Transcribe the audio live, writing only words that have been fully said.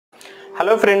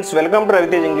Hello friends, welcome to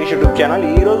Ravitej English YouTube channel.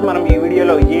 ఈరోజు మనం ఈ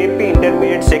వీడియోలో ఏపీ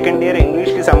ఇంటర్మీడియట్ సెకండ్ ఇయర్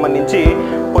ఇంగ్లీష్కి సంబంధించి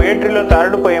పొయట్రీలో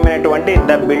థర్డ్ పోయం అయినటువంటి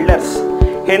ద బిల్డర్స్,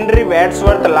 హెన్రీ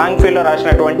వాడ్స్వర్త్ లాంగ్ఫెలో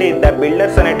రాసినటువంటి ద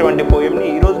బిల్డర్స్ అనేటువంటి పోయంని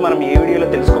ఈరోజు మనం ఈ వీడియోలో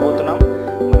తెలుసుకోబోతున్నాం.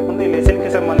 ముందు ఈ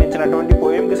లెసన్కి సంబంధించినటువంటి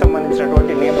పోయంకి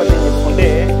సంబంధించినటువంటి నేపథ్యం చెప్పుకుంటే,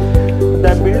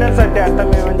 ద బిల్డర్స్ అంటే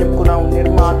అర్థం ఏమని చెప్పుకున్నాం?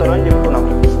 నిర్మాతలు అని చెప్పుకున్నాం.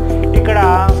 ఇక్కడ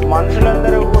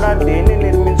మనుషులందరూ కూడా దేన్ని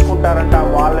నిర్మించుకుంటారంట?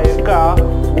 వాళ్ళ యొక్క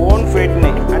ఓన్ ఫేట్ని,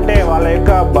 అంటే వాళ్ళ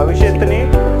యొక్క భవిష్యత్తుని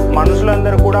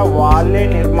మనుషులందరూ కూడా వాళ్ళే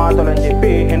నిర్మాతలు అని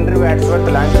చెప్పి హెన్రీ వాడ్స్వర్త్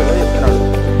లాంగ్ఫెలో చెప్తున్నాడు.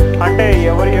 అంటే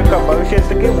ఎవరి యొక్క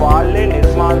భవిష్యత్తుకి వాళ్ళే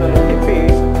నిర్మాతలు అని చెప్పి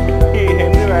ఈ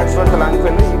హెన్రీ వాడ్స్వర్త్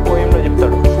లాంగ్ఫెలో ఈ పోయంలో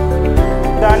చెప్తాడు.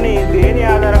 దాన్ని దేని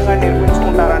ఆధారంగా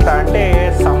నిర్మించుకుంటారంట అంటే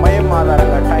సమయం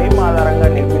ఆధారంగా, టైం ఆధారంగా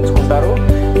నిర్మించుకుంటారు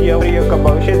ఎవరి యొక్క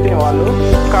భవిష్యత్తుని వాళ్ళు.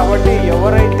 కాబట్టి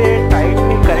ఎవరైతే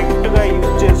టైంని కరెక్ట్గా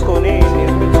యూజ్ చేసుకొని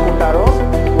నిర్మించుకుంటారో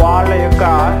వాళ్ళ యొక్క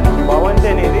భవంతి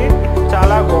అనేది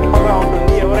చాలా గొప్పగా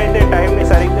ఉంటుంది. ఎవరైతే టైంని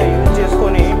సరిగ్గా యూజ్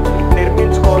చేసుకొని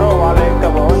నిర్మించుకోరో వాళ్ళ యొక్క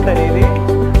భవంతి అనేది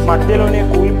మధ్యలోనే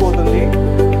కూలిపోతుంది,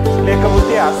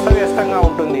 లేకపోతే అస్తవ్యస్తంగా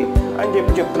ఉంటుంది అని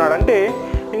చెప్తున్నాడు. అంటే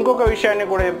ఇంకొక విషయాన్ని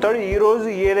కూడా చెప్తాడు. ఈరోజు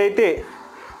ఏదైతే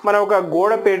మనం ఒక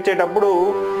గోడ పేర్చేటప్పుడు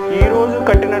ఈరోజు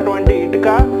కట్టినటువంటి ఇటుక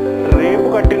రేపు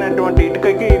కట్టినటువంటి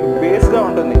ఇటుకకి బేస్గా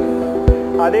ఉంటుంది.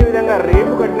 అదేవిధంగా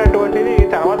రేపు కట్టినటువంటిది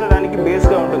తర్వాత దానికి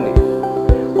బేస్గా ఉంటుంది.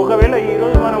 ఒకవేళ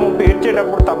ఈరోజు మనము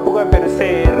పేర్చేటప్పుడు తప్పుగా పెరిస్తే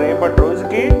రేపటి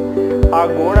రోజుకి ఆ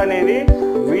గోడ అనేది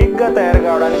వీక్గా తయారు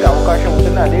కావడానికి అవకాశం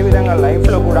ఉంటుంది. అదేవిధంగా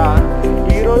లైఫ్లో కూడా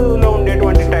ఈ రోజులో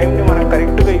ఉండేటువంటి టైంని మనం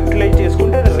కరెక్ట్గా యూటిలైజ్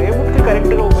చేసుకుంటే అది రేపటికి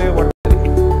కరెక్ట్గా ఉపయోగపడుతుంది.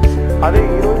 అదే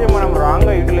ఈరోజే మనం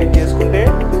రాంగ్గా యూటిలైజ్ చేసుకుంటే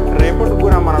రేపటికి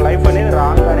కూడా మన లైఫ్ అనేది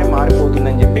రాంగ్గానే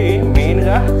మారిపోతుందని చెప్పి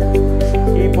మెయిన్గా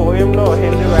ఈ పోయంలో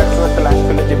హెన్రీ వాడ్స్వర్త్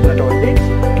లాంగ్ఫెలో చెప్పినటువంటి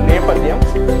నేపథ్యం.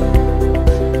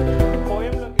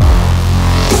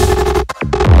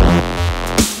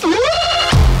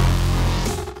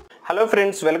 Hello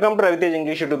friends, welcome to Ravitej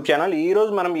English YouTube channel.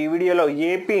 ఈరోజు మనం ఈ వీడియోలో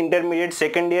ఏపీ ఇంటర్మీడియట్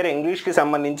సెకండ్ ఇయర్ ఇంగ్లీష్కి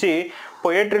సంబంధించి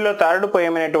పొయట్రీలో థర్డ్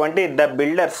పోయం అయినటువంటి ద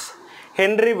బిల్డర్స్,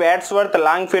 హెన్రీ వాడ్స్వర్త్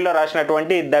లాంగ్ఫెలో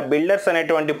రాసినటువంటి ద బిల్డర్స్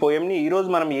అనేటువంటి పోయంని ఈరోజు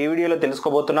మనం ఏ వీడియోలో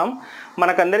తెలుసుకోబోతున్నాం.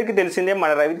 మనకందరికీ తెలిసిందే,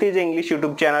 మన రవితేజ ఇంగ్లీష్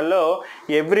యూట్యూబ్ ఛానల్లో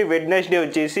ఎవ్రీ వెడ్నెస్డే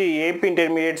వచ్చేసి ఏపీ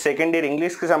ఇంటర్మీడియట్ సెకండ్ ఇయర్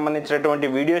ఇంగ్లీష్కి సంబంధించినటువంటి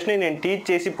వీడియోస్ని నేను టీచ్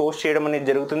చేసి పోస్ట్ చేయడం అనేది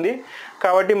జరుగుతుంది.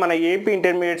 కాబట్టి మన AP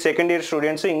intermediate second year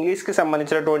students ఇంగ్లీష్కి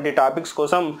సంబంధించినటువంటి టాపిక్స్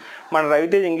కోసం మన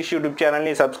రవితేజ ఇంగ్లీష్ యూట్యూబ్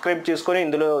ఛానల్ని సబ్స్క్రైబ్ చేసుకొని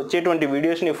ఇందులో వచ్చేటువంటి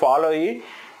వీడియోస్ని ఫాలో అయ్యి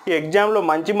ఈ ఎగ్జామ్లో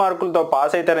మంచి మార్కులతో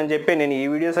పాస్ అవుతారని చెప్పి నేను ఈ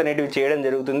వీడియోస్ అనేటివి చేయడం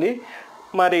జరుగుతుంది.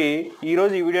 మరి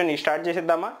ఈరోజు ఈ వీడియోని స్టార్ట్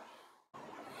చేసేద్దామా?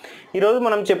 ఈరోజు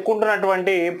మనం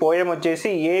చెప్పుకుంటున్నటువంటి పోయం వచ్చేసి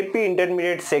ఏపీ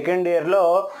ఇంటర్మీడియట్ సెకండ్ ఇయర్లో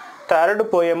థర్డ్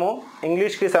పోయము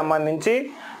ఇంగ్లీష్కి సంబంధించి.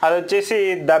 అది వచ్చేసి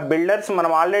ద బిల్డర్స్.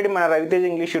 మనం ఆల్రెడీ మన రవితేజ్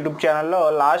ఇంగ్లీష్ యూట్యూబ్ ఛానల్లో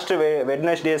లాస్ట్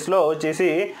వెడ్నెస్డేస్లో వచ్చేసి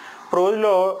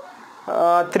ప్రోజ్లో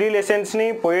 3 లెసన్స్ని,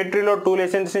 పొయట్రీలో 2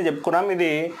 లెసన్స్ని చెప్పుకున్నాం.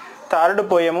 ఇది థర్డ్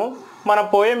పోయము. మన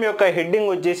పోయం యొక్క హెడ్డింగ్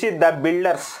వచ్చేసి ద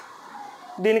బిల్డర్స్.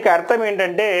 దీనికి అర్థం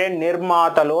ఏంటంటే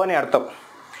నిర్మాతలు అని అర్థం.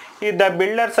 ఈ ద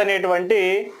బిల్డర్స్ అనేటువంటి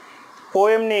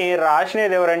పోయంని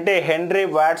రాసినది ఎవరంటే హెన్రీ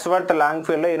వాడ్స్వర్త్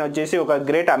లాంగ్ఫెలో. ఈయన వచ్చేసి ఒక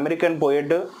గ్రేట్ అమెరికన్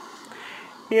పోయెట్.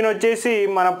 ఈయన వచ్చేసి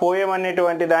మన పోయం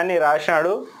అనేటువంటి దాన్ని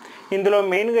రాసినాడు. ఇందులో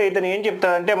మెయిన్గా ఇతను ఏం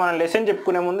చెప్తాడంటే, మనం లెసన్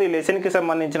చెప్పుకునే ముందు ఈ లెసన్కి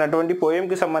సంబంధించినటువంటి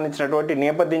పోయంకి సంబంధించినటువంటి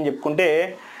నేపథ్యం చెప్పుకుంటే,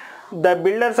 ద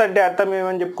బిల్డర్స్ అంటే అర్థం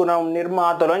ఏమని చెప్పుకున్నాం?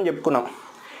 నిర్మాతలు అని చెప్పుకున్నాం.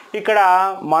 ఇక్కడ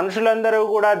మనుషులందరూ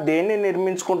కూడా దేన్ని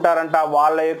నిర్మించుకుంటారంట?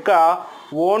 వాళ్ళ యొక్క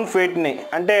ఓన్ ఫేట్ని,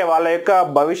 అంటే వాళ్ళ యొక్క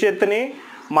భవిష్యత్తుని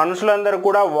మనుషులందరూ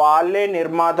కూడా వాళ్ళే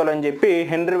నిర్మాతలు అని చెప్పి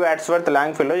హెన్రీ వాడ్స్వర్త్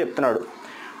లాంగ్ఫెలో చెప్తున్నాడు.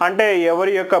 అంటే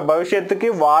ఎవరి యొక్క భవిష్యత్తుకి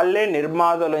వాళ్ళే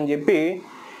నిర్మాతలు అని చెప్పి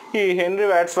ఈ హెన్రీ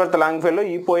వాడ్స్వర్త్ లాంగ్ఫెలో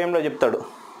ఈ పోయంలో చెప్తాడు.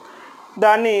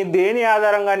 దాన్ని దేని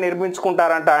ఆధారంగా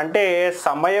నిర్మించుకుంటారంట అంటే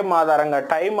సమయం ఆధారంగా,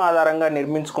 టైం ఆధారంగా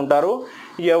నిర్మించుకుంటారు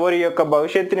ఎవరి యొక్క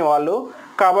భవిష్యత్తుని వాళ్ళు.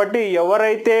 కాబట్టి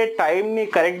ఎవరైతే టైంని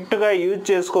కరెక్ట్గా యూజ్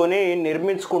చేసుకొని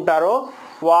నిర్మించుకుంటారో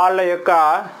వాళ్ళ యొక్క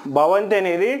భవంతి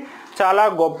అనేది చాలా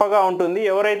గొప్పగా ఉంటుంది.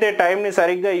 ఎవరైతే టైంని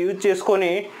సరిగ్గా యూజ్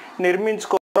చేసుకొని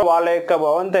నిర్మించుకోరో వాళ్ళ యొక్క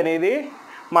భవంతి అనేది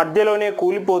మధ్యలోనే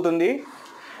కూలిపోతుంది,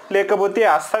 లేకపోతే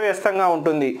అస్తవ్యస్తంగా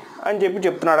ఉంటుంది అని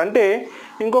చెప్తున్నాడు. అంటే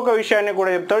ఇంకొక విషయాన్ని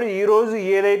కూడా చెప్తాడు. ఈరోజు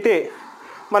ఏదైతే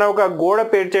మనం ఒక గోడ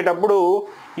పేర్చేటప్పుడు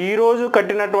ఈరోజు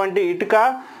కట్టినటువంటి ఇటుక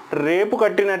రేపు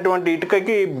కట్టినటువంటి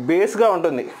ఇటుకకి బేస్గా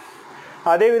ఉంటుంది.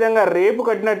 అదేవిధంగా రేపు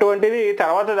కట్టినటువంటిది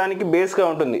తర్వాత దానికి బేస్గా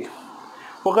ఉంటుంది.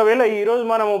 ఒకవేళ ఈరోజు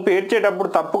మనము పేర్చేటప్పుడు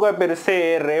తప్పుగా పెరిస్తే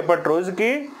రేపటి రోజుకి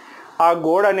ఆ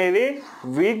గోడ అనేది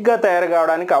వీక్గా తయారు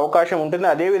కావడానికి అవకాశం ఉంటుంది.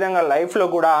 అదేవిధంగా లైఫ్లో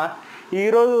కూడా ఈ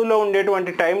రోజులో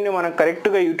ఉండేటువంటి టైంని మనం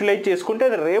కరెక్ట్గా యూటిలైజ్ చేసుకుంటే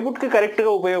అది రేపటికి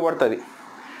కరెక్ట్గా ఉపయోగపడుతుంది.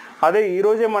 అదే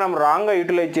ఈరోజే మనం రాంగ్గా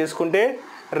యూటిలైజ్ చేసుకుంటే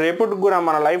రేపటికి కూడా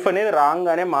మన లైఫ్ అనేది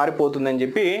రాంగానే మారిపోతుందని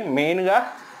చెప్పి మెయిన్గా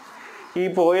ఈ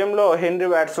పోయంలో హెన్రీ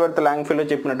వాడ్స్వర్త్ లాంగ్ఫెలో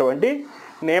చెప్పినటువంటి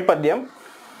నేపథ్యం.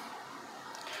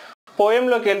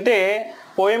 పోయంలోకి వెళ్తే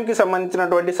పోయంకి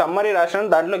సంబంధించినటువంటి సమ్మరీ రాసిన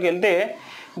దాంట్లోకి వెళ్తే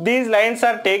these lines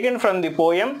are taken from the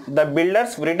poem the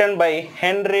builders written by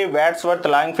henry వాడ్స్వర్త్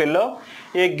లాంగ్ఫెలో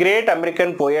a great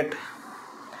American poet.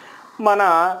 మన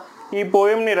ఈ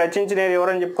పోయంని రచించినది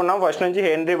ఎవరని చెప్పుకున్నాం ఫస్ట్ నుంచి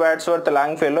హెన్రీ వాడ్స్వర్త్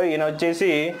లాంగ్ఫెలో. ఈయన వచ్చేసి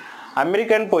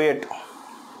American poet.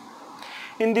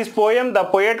 In this poem the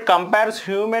poet compares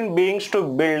human beings to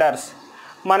builders.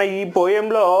 మన ఈ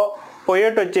పోయంలో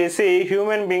పోయట్ వచ్చేసి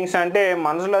హ్యూమన్ బీయింగ్స్ అంటే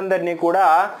మనుషులందరినీ కూడా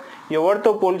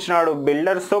ఎవరితో పోల్చినాడు?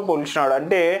 బిల్డర్స్తో పోల్చినాడు.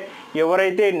 అంటే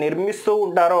ఎవరైతే నిర్మిస్తూ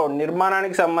ఉంటారో,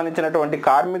 నిర్మాణానికి సంబంధించినటువంటి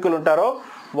కార్మికులు ఉంటారో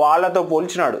వాళ్ళతో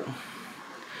పోల్చినాడు.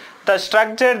 The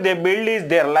structure they build is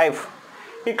their life.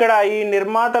 ఇక్కడ ఈ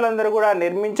నిర్మాతలందరూ కూడా,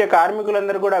 నిర్మించే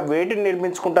కార్మికులందరూ కూడా వేటిని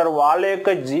నిర్మించుకుంటారు? వాళ్ళ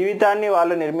యొక్క జీవితాన్ని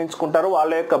వాళ్ళు నిర్మించుకుంటారు,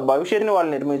 వాళ్ళ యొక్క భవిష్యత్తుని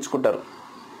వాళ్ళు నిర్మించుకుంటారు.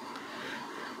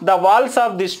 The walls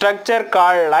of the structure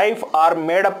called life or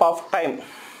made up of time.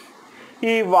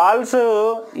 ఈ వాల్స్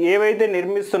ఏవైతే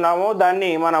నిర్మిస్తున్నామో దాన్ని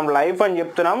మనం లైఫ్ అని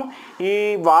చెప్తున్నాం. ఈ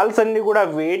వాల్స్ అన్నీ కూడా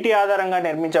వేటి ఆధారంగా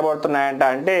నిర్మించబడుతున్నాయంట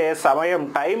అంటే సమయం,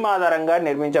 టైం ఆధారంగా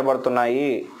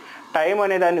నిర్మించబడుతున్నాయి. టైం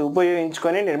అనే దాన్ని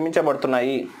ఉపయోగించుకొని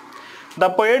నిర్మించబడుతున్నాయి. The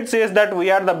poet says that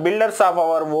we are the builders of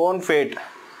our own fate.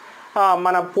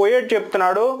 మన పోయట్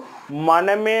చెప్తున్నాడు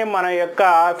మనమే మన యొక్క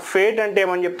ఫేట్ అంటే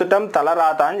ఏమని చెప్తుంటాం?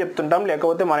 తలరాత అని చెప్తుంటాం,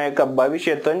 లేకపోతే మన యొక్క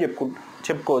భవిష్యత్తు అని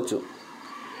చెప్పుకోవచ్చు.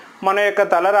 మన యొక్క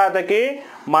తలరాతకి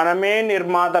మనమే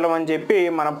నిర్మాతలం అని చెప్పి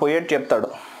మన పోయట్ చెప్తాడు.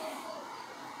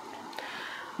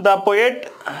 The poet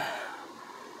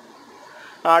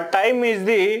time is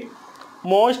the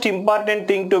most important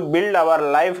thing to build our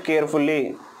life carefully.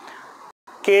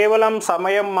 కేవలం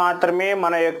సమయం మాత్రమే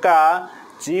మన యొక్క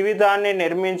జీవితాన్ని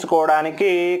నిర్మించుకోవడానికి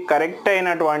కరెక్ట్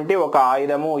అయినటువంటి ఒక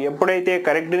ఆయుధము. ఎప్పుడైతే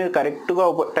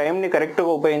టైంని కరెక్ట్గా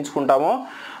ఉపయోగించుకుంటామో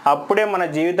అప్పుడే మన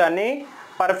జీవితాన్ని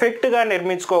పర్ఫెక్ట్గా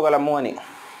నిర్మించుకోగలము అని.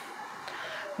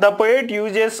 The poet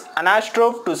uses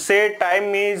అనాస్ట్రోఫ్ to say time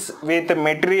is with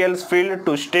materials field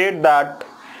to state that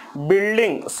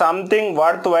building something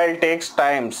worth while takes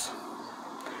times.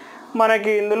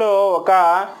 మనకి ఇందులో ఒక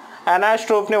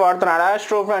అనాస్ట్రోఫ్ని వాడుతున్నాం.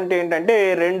 అనాస్ట్రోఫ్ అంటే ఏంటంటే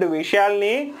రెండు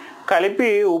విషయాల్ని కలిపి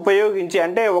ఉపయోగించి,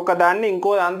 అంటే ఒకదాన్ని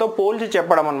ఇంకో దాంతో పోల్చి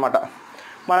చెప్పడం అనమాట.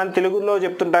 మనం తెలుగులో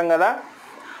చెప్తుంటాం కదా,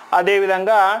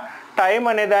 అదేవిధంగా టైం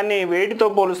అనే దాన్ని వేటితో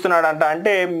పోలుస్తున్నాడు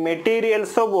అంటే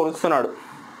మెటీరియల్స్తో పోలుస్తున్నాడు.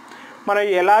 మనం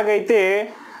ఎలాగైతే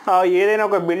ఏదైనా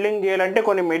ఒక బిల్డింగ్ చేయాలంటే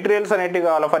కొన్ని మెటీరియల్స్ అనేటివి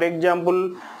కావాలి. ఫర్ ఎగ్జాంపుల్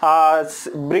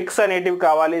బ్రిక్స్ అనేటివి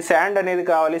కావాలి, శాండ్ అనేది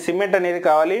కావాలి, సిమెంట్ అనేది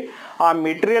కావాలి. ఆ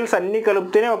మెటీరియల్స్ అన్నీ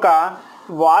కలిపితేనే ఒక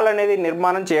వాల్ అనేది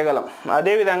నిర్మాణం చేయగలం.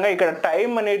 అదేవిధంగా ఇక్కడ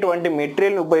టైం అనేటువంటి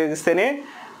మెటీరియల్ని ఉపయోగిస్తేనే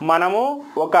మనము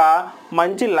ఒక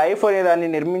మంచి లైఫ్ అనే దాన్ని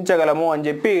నిర్మించగలము అని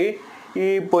చెప్పి ఈ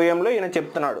పోయంలో ఈయన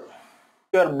చెప్తున్నాడు.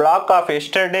 Your black of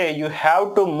yesterday you have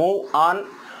to move on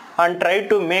and try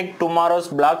to make tomorrow's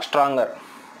black stronger.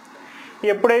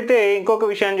 ఎప్పుడైతే ఇంకొక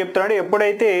విషయం చెప్తున్నాడు,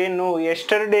 ఎప్పుడైతే నువ్వు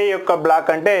ఎస్టర్డే యొక్క బ్లాక్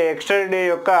అంటే ఎస్టర్డే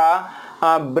యొక్క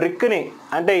బ్రిక్ని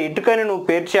అంటే ఇటుకని నువ్వు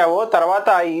పేర్చావో, తర్వాత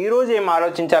ఈరోజు ఏం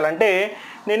ఆలోచించాలంటే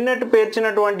నిన్నటి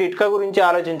పేర్చినటువంటి ఇటుక గురించి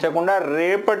ఆలోచించకుండా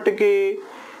రేపటికి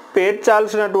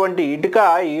పేర్చాల్సినటువంటి ఇటుక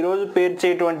ఈరోజు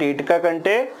పేర్చేటువంటి ఇటుక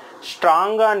కంటే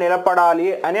స్ట్రాంగ్గా నిలబడాలి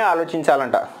అని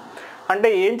ఆలోచించాలంట. అంటే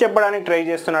ఏం చెప్పడానికి ట్రై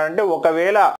చేస్తున్నాడంటే,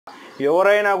 ఒకవేళ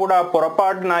ఎవరైనా కూడా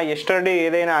పొరపాటున ఎస్టర్డే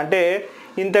ఏదైనా అంటే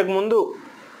ఇంతకుముందు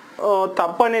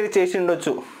తప్పు అనేది చేసి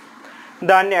ఉండొచ్చు,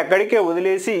 దాన్ని అక్కడికే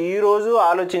వదిలేసి ఈరోజు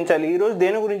ఆలోచించాలి. ఈరోజు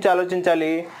దేని గురించి ఆలోచించాలి?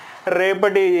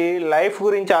 రేపటి లైఫ్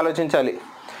గురించి ఆలోచించాలి.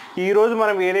 ఈరోజు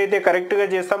మనం ఏదైతే కరెక్ట్గా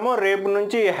చేస్తామో రేపు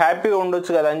నుంచి హ్యాపీగా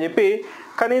ఉండొచ్చు కదా అని చెప్పి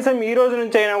కనీసం ఈ రోజు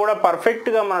నుంచి అయినా కూడా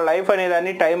పర్ఫెక్ట్గా మన లైఫ్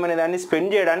అనేదాన్ని, టైం అనేదాన్ని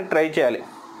స్పెండ్ చేయడానికి ట్రై చేయాలి.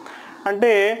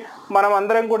 అంటే మనం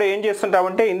అందరం కూడా ఏం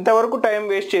చేస్తుంటామంటే ఇంతవరకు టైం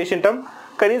వేస్ట్ చేసి ఉంటాం,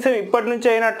 కనీసం ఇప్పటి నుంచి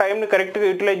అయినా టైంని కరెక్ట్గా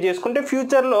యూటిలైజ్ చేసుకుంటే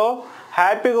ఫ్యూచర్లో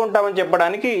హ్యాపీగా ఉంటామని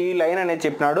చెప్పడానికి ఈ లైన్ అనేది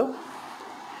చెప్పినాడు.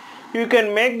 You can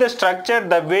make the structure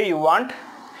the way you want.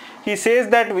 He says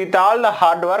that with all the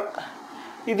hard work.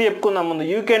 ఇది చెప్పుకుందాం ముందు.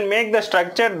 You can make the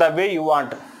structure the way you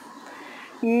want.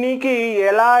 నీకు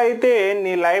ఎలా అయితే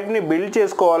నీ లైఫ్ని బిల్డ్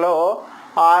చేసుకోవాలో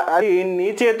అది నీ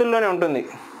చేతుల్లోనే ఉంటుంది.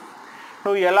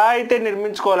 నువ్వు ఎలా అయితే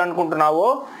నిర్మించుకోవాలనుకుంటున్నావో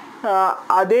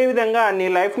అదేవిధంగా నీ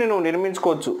లైఫ్ని నువ్వు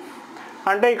నిర్మించుకోవచ్చు.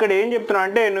 అంటే ఇక్కడ ఏం చెప్తున్నావు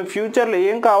అంటే నువ్వు ఫ్యూచర్లో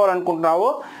ఏం కావాలనుకుంటున్నావో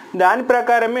దాని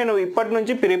ప్రకారమే నువ్వు ఇప్పటి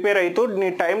నుంచి ప్రిపేర్ అవుతూ నీ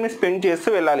టైంని స్పెండ్ చేస్తూ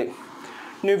వెళ్ళాలి.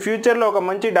 నువ్వు ఫ్యూచర్లో ఒక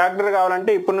మంచి డాక్టర్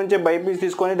కావాలంటే ఇప్పటి నుంచే బైపీసీ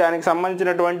తీసుకొని దానికి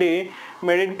సంబంధించినటువంటి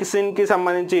మెడిసిన్కి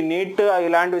సంబంధించి నీట్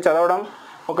ఇలాంటివి చదవడం,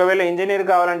 ఒకవేళ ఇంజనీర్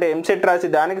కావాలంటే ఎంసెట్ రాసి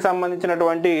దానికి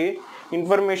సంబంధించినటువంటి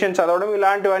ఇన్ఫర్మేషన్ చదవడం,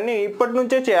 ఇలాంటివన్నీ ఇప్పటి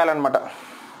నుంచే చేయాలన్నమాట.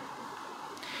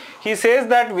 He says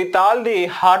that with all the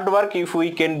hard work, if we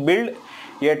can build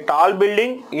a tall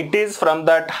building, it is from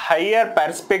that higher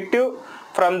perspective,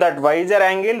 from that wiser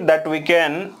angle, that we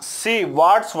can see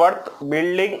Wordsworth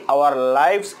building our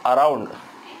lives around.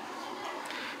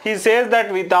 He says that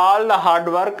with all the hard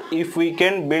work, if we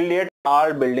can build a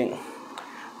tall building.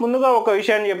 ముందుగా ఒక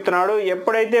విషయాన్ని చెప్తున్నాడు,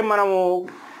 ఎప్పుడైతే మనము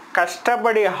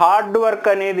కష్టపడి hard work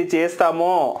అనేది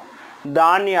చేస్తామో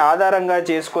దాన్ని ఆధారంగా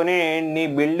చేసుకొని నీ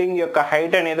బిల్డింగ్ యొక్క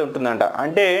హైట్ అనేది ఉంటుందంట.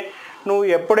 అంటే నువ్వు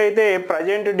ఎప్పుడైతే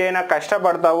ప్రజెంట్ డేనా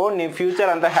కష్టపడతావో నీ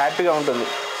ఫ్యూచర్ అంత హ్యాపీగా ఉంటుంది.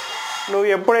 నువ్వు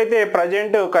ఎప్పుడైతే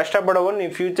ప్రజెంట్ కష్టపడవో నీ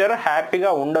ఫ్యూచర్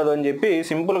హ్యాపీగా ఉండదు అని చెప్పి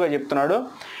సింపుల్గా చెప్తున్నాడు.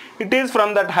 It is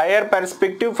from that higher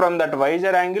perspective, from that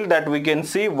visor angle, that we can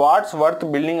see what's worth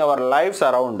building hour lifes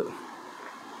around.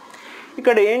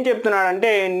 ఇక్కడ ఏం చెప్తున్నాడంటే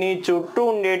నీ చుట్టూ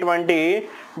ఉండేటువంటి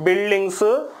బిల్డింగ్స్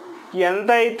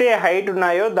ఎంతైతే హైట్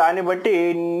ఉన్నాయో దాన్ని బట్టి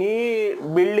నీ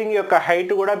బిల్డింగ్ యొక్క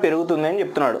హైట్ కూడా పెరుగుతుంది అని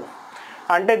చెప్తున్నాడు.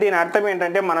 అంటే దీని అర్థం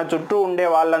ఏంటంటే మన చుట్టూ ఉండే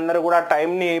వాళ్ళందరూ కూడా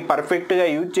టైంని పర్ఫెక్ట్గా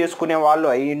యూజ్ చేసుకునే వాళ్ళు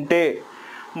అయ్యింటే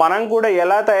మనం కూడా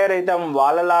ఎలా తయారవుతాం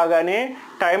వాళ్ళలాగానే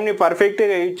టైంని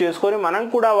పర్ఫెక్ట్గా యూజ్ చేసుకొని మనం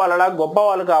కూడా వాళ్ళలా గొప్ప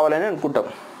వాళ్ళు కావాలని అనుకుంటాం.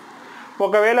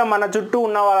 ఒకవేళ మన చుట్టూ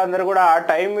ఉన్న వాళ్ళందరూ కూడా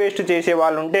టైం వేస్ట్ చేసే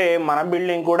వాళ్ళు ఉంటే మన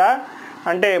బిల్డింగ్ కూడా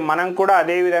అంటే మనం కూడా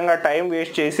అదే విధంగా టైం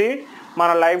వేస్ట్ చేసి మన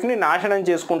లైఫ్ని నాశనం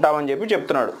చేసుకుంటామని చెప్పి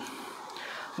చెప్తున్నాడు.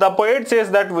 The poet says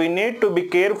that we need to be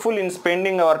careful in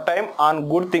spending hour time on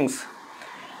good things.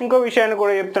 ఇంకో విషయాన్ని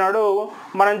కూడా చెప్తున్నాడు,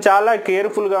 మనం చాలా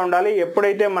కేర్ఫుల్గా ఉండాలి.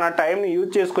 ఎప్పుడైతే మన టైంని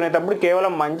యూజ్ చేసుకునేటప్పుడు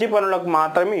కేవలం మంచి పనులకు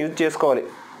మాత్రమే యూజ్ చేసుకోవాలి.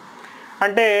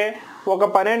 అంటే ఒక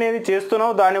పని అనేది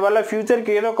చేస్తున్నావు, దానివల్ల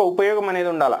ఫ్యూచర్కి ఏదో ఒక ఉపయోగం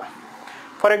అనేది ఉండాలి.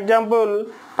 ఫర్ ఎగ్జాంపుల్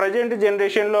ప్రజెంట్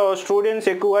జనరేషన్లో స్టూడెంట్స్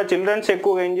ఎక్కువగా చిల్డ్రన్స్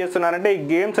ఎక్కువగా ఏం చేస్తున్నారంటే ఈ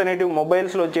గేమ్స్ అనేటివి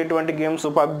మొబైల్స్లో వచ్చేటువంటి గేమ్స్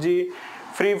పబ్జీ,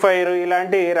 ఫ్రీ ఫైర్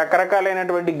ఇలాంటి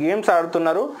రకరకాలైనటువంటి గేమ్స్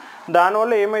ఆడుతున్నారు.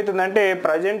 దానివల్ల ఏమవుతుందంటే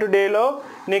ప్రజెంట్ డేలో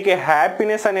నీకు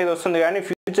హ్యాపీనెస్ అనేది వస్తుంది కానీ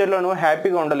ఫ్యూచర్లో నువ్వు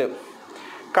హ్యాపీగా ఉండలేవు.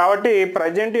 కాబట్టి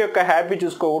ప్రజెంట్ యొక్క హ్యాపీ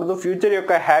చూసుకోకూడదు, ఫ్యూచర్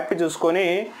యొక్క హ్యాపీ చూసుకొని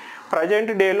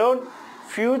ప్రజెంట్ డేలో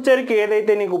ఫ్యూచర్కి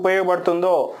ఏదైతే నీకు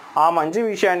ఉపయోగపడుతుందో ఆ మంచి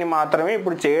విషయాన్ని మాత్రమే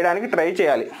ఇప్పుడు చేయడానికి ట్రై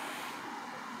చేయాలి.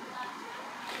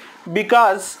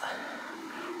 Because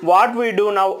what we do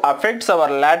now affects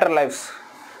hour later lifes.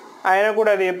 ఆయన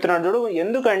కూడా అది చెప్తున్నాడు చూడు,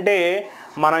 ఎందుకంటే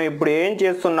మనం ఇప్పుడు ఏం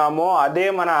చేస్తున్నామో అదే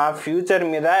మన ఫ్యూచర్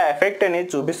మీద ఎఫెక్ట్ అనేది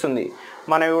చూపిస్తుంది.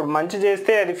 మనం ఇప్పుడు మంచి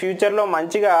చేస్తే అది ఫ్యూచర్లో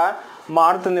మంచిగా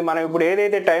మారుతుంది. మనం ఇప్పుడు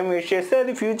ఏదైతే టైం వేస్ట్ చేస్తే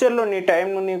అది ఫ్యూచర్లో నీ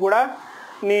టైంని కూడా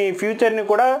నీ ఫ్యూచర్ని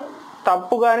కూడా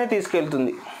తప్పుగానే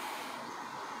తీసుకెళ్తుంది.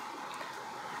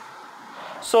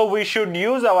 So we should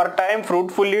use our time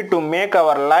ఫ్రూట్ఫుల్లీ to make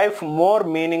our life more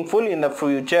meaningful in the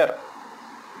future.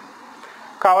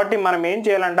 కాబట్టి మనం ఏం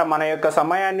చేయాలంట, మన యొక్క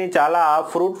సమయాన్ని చాలా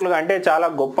ఫ్రూట్ఫుల్గా అంటే చాలా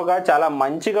గొప్పగా చాలా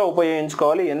మంచిగా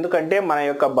ఉపయోగించుకోవాలి. ఎందుకంటే మన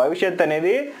యొక్క భవిష్యత్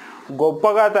అనేది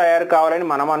గొప్పగా తయారు కావాలని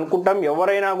మనం అనుకుంటాం,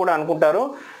 ఎవరైనా కూడా అనుకుంటారు.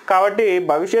 కాబట్టి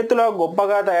భవిష్యత్తులో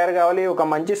గొప్పగా తయారు కావాలి, ఒక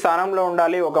మంచి స్థానంలో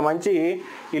ఉండాలి, ఒక మంచి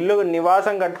ఇల్లు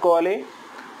నివాసం కట్టుకోవాలి,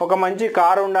 ఒక మంచి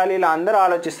కారు ఉండాలి, ఇలా అందరూ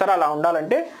ఆలోచిస్తారు. అలా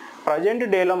ఉండాలంటే ప్రజెంట్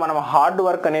డేలో మనం హార్డ్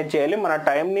వర్క్ అనేది చేయాలి, మన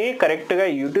టైంని కరెక్ట్గా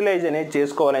యూటిలైజ్ అనేది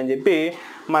చేసుకోవాలని చెప్పి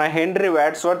మన హెన్రీ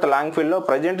వాడ్స్వర్త్ లాంగ్ఫెల్లో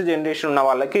ప్రజెంట్ జనరేషన్ ఉన్న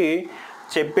వాళ్ళకి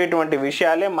చెప్పేటువంటి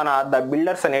విషయాలే మన ద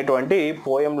బిల్డర్స్ అనేటువంటి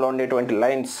పోయంలో ఉండేటువంటి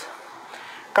లైన్స్.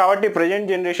 కాబట్టి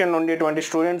ప్రజెంట్ జనరేషన్లో ఉండేటువంటి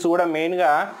స్టూడెంట్స్ కూడా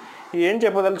మెయిన్గా ఏం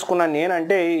చెప్పదలుచుకున్నాను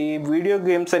నేనంటే ఈ వీడియో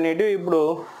గేమ్స్ అనేటివి ఇప్పుడు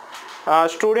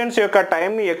స్టూడెంట్స్ యొక్క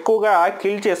టైంని ఎక్కువగా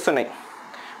కిల్ చేస్తున్నాయి,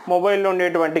 మొబైల్లో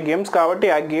ఉండేటువంటి గేమ్స్. కాబట్టి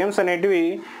ఆ గేమ్స్ అనేటివి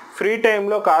ఫ్రీ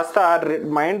టైంలో కాస్త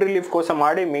మైండ్ రిలీఫ్ కోసం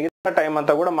ఆడి మిగతా టైం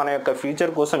అంతా కూడా మన యొక్క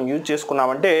ఫ్యూచర్ కోసం యూజ్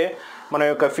చేసుకున్నామంటే మన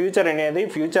యొక్క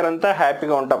ఫ్యూచర్ అంతా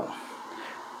హ్యాపీగా ఉంటాం.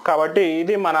 కాబట్టి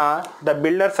ఇది మన ద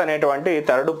బిల్డర్స్ అనేటువంటి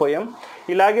థర్డ్ పోయం.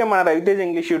 ఇలాగే మన రవితేజ్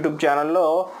ఇంగ్లీష్ యూట్యూబ్ ఛానల్లో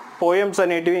పోయమ్స్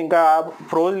అనేటివి ఇంకా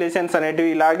ప్రోజ్ లెసన్స్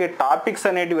అనేటివి ఇలాగే టాపిక్స్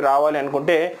అనేటివి రావాలి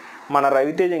అనుకుంటే మన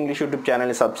రవితేజ్ ఇంగ్లీష్ యూట్యూబ్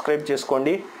ఛానల్ని సబ్స్క్రైబ్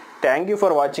చేసుకోండి. Thank you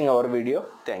for watching our video.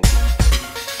 Thank you.